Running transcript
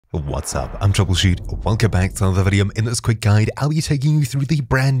What's up? I'm Troubleshoot. Welcome back to another video. In this quick guide, I'll be taking you through the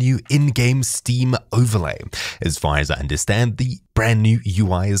brand new in-game Steam overlay. As far as I understand, the brand new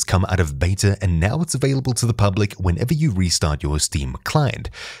UI has come out of beta and now it's available to the public whenever you restart your Steam client.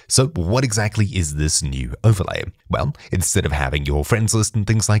 So what exactly is this new overlay? Well, instead of having your friends list and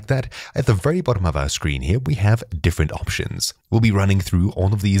things like that, at the very bottom of our screen here, we have different options. We'll be running through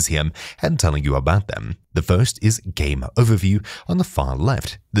all of these here and telling you about them. The first is Game Overview on the far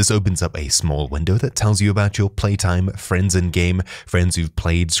left. This opens up a small window that tells you about your playtime, friends in game, friends who've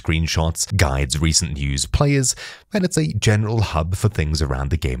played, screenshots, guides, recent news, players, and it's a general hub for things around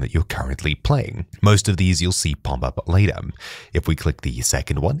the game that you're currently playing. Most of these you'll see pop up later. If we click the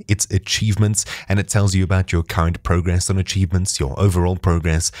second one, it's Achievements, and it tells you about your current progress on achievements, your overall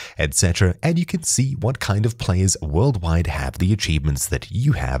progress, etc. And you can see what kind of players worldwide have the achievements that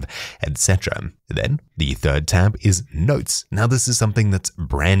you have, etc. Then, the third tab is Notes. Now this is something that's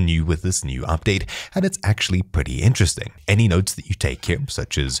brand new with this new update, and it's actually pretty interesting. Any notes that you take here,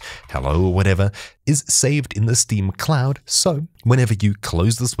 such as hello or whatever, is saved in the Steam cloud, so whenever you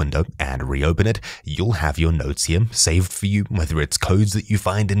close this window and reopen it, you'll have your notes here saved for you, whether it's codes that you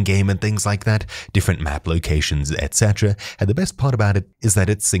find in-game and things like that, different map locations, etc. And the best part about it is that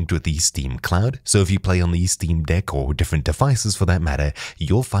it's synced with the Steam cloud, so if you play on the Steam Deck or different devices for that matter,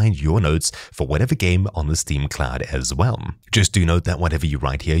 you'll find your notes for whatever game on the Steam cloud as well. Just do note that whatever you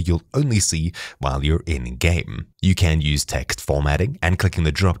write here, you'll only see while you're in-game. You can use text formatting, and clicking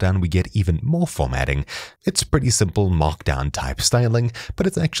the drop-down we get even more formatting. It's pretty simple markdown type styling, but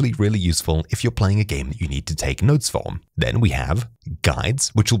it's actually really useful if you're playing a game that you need to take notes for. Then we have Guides,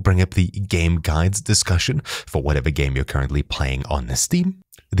 which will bring up the game guides discussion for whatever game you're currently playing on Steam.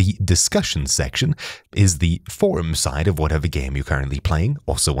 The discussion section is the forum side of whatever game you're currently playing,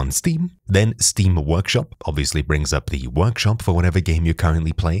 also on Steam. Then Steam Workshop obviously brings up the workshop for whatever game you're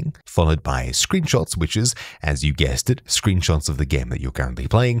currently playing, followed by Screenshots, which is, as you guessed it, screenshots of the game that you're currently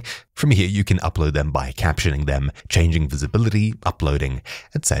playing. From here, you can upload them by captioning them, changing visibility, uploading,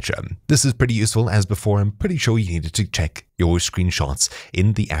 etc. This is pretty useful, as before I'm pretty sure you needed to check your screenshots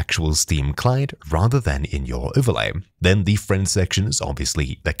in the actual Steam client rather than in your overlay. Then the friends section is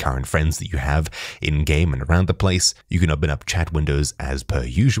obviously the current friends that you have in-game and around the place. You can open up chat windows as per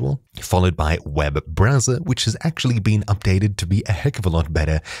usual, followed by Web Browser, which has actually been updated to be a heck of a lot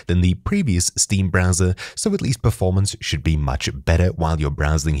better than the previous Steam browser, so at least performance should be much better while you're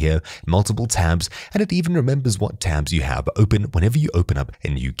browsing here, multiple tabs, and it even remembers what tabs you have open whenever you open up a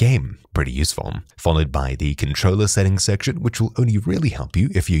new game. Pretty useful. Followed by the controller settings section, which will only really help you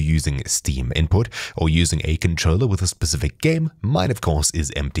if you're using Steam input or using a controller with a specific game. Mine, of course,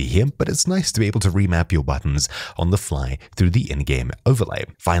 is empty here, but it's nice to be able to remap your buttons on the fly through the in-game overlay.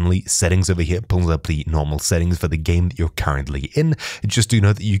 Finally, settings over here pulls up the normal settings for the game that you're currently in. Just do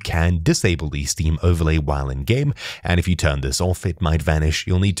know that you can disable the Steam overlay while in-game, and if you turn this off, it might vanish.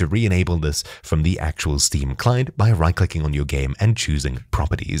 You'll need to re-enable this from the actual Steam client by right-clicking on your game and choosing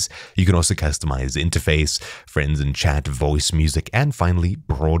Properties. You can also customize interface, friends and chat, voice, music, and finally,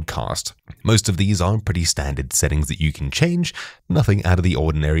 broadcast. Most of these are pretty standard settings that you can change, nothing out of the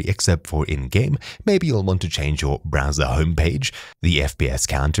ordinary except for in-game. Maybe you'll want to change your browser homepage, the FPS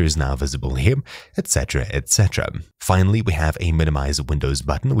counter is now visible here, etc, etc. Finally, we have a minimize windows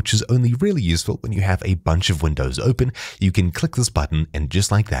button, which is only really useful when you have a bunch of windows open. You can click this button and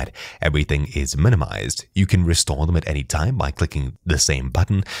just like that, everything is minimized. You can restore them at any time by clicking the same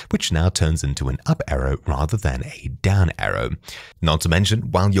button, which now turns into an up arrow rather than a down arrow. Not to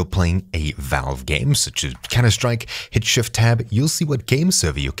mention, while you're playing a Valve game such as Counter-Strike, hit Shift Tab, you'll see what game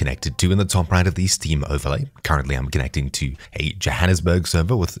server you're connected to in the top right of the Steam overlay. Currently, I'm connecting to a Johannesburg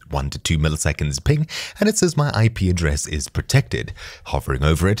server with 1 to 2 milliseconds ping, and it says my IP address is protected. Hovering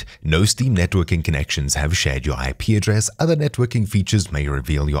over it, no Steam networking connections have shared your IP address. Other networking features may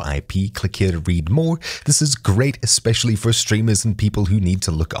reveal your IP. Click here to read more. This is great, especially for streamers and people who need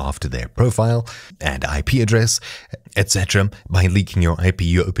to look after their profile and IP address, etc. By leaking your IP,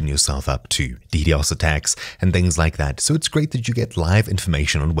 you open yourself up to DDoS attacks and things like that, so it's great that you get live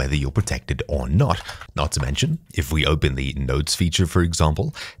information on whether you're protected or not. Not to mention, if we open the Notes feature, for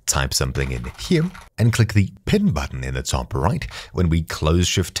example, type something in here and click the pin button in the top right, when we close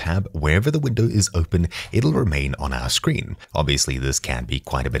Shift Tab, wherever the window is open, it'll remain on our screen. Obviously, this can be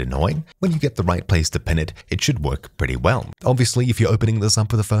quite a bit annoying. When you get the right place to pin it, it should work pretty well. Obviously, if you're opening this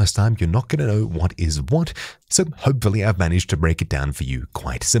up for the first time, you're not going to know what is what, so hopefully I've managed to break it down for you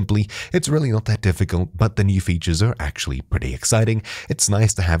quite simply. It's really not that difficult, but the new features are actually pretty exciting. It's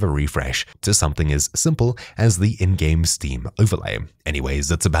nice to have a refresh to something as simple as the in-game Steam overlay. Anyways,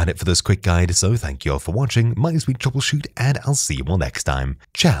 that's about it for this quick guide, so thank you you all for watching. My name is Troubleshoot, and I'll see you all next time.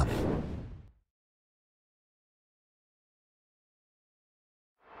 Ciao!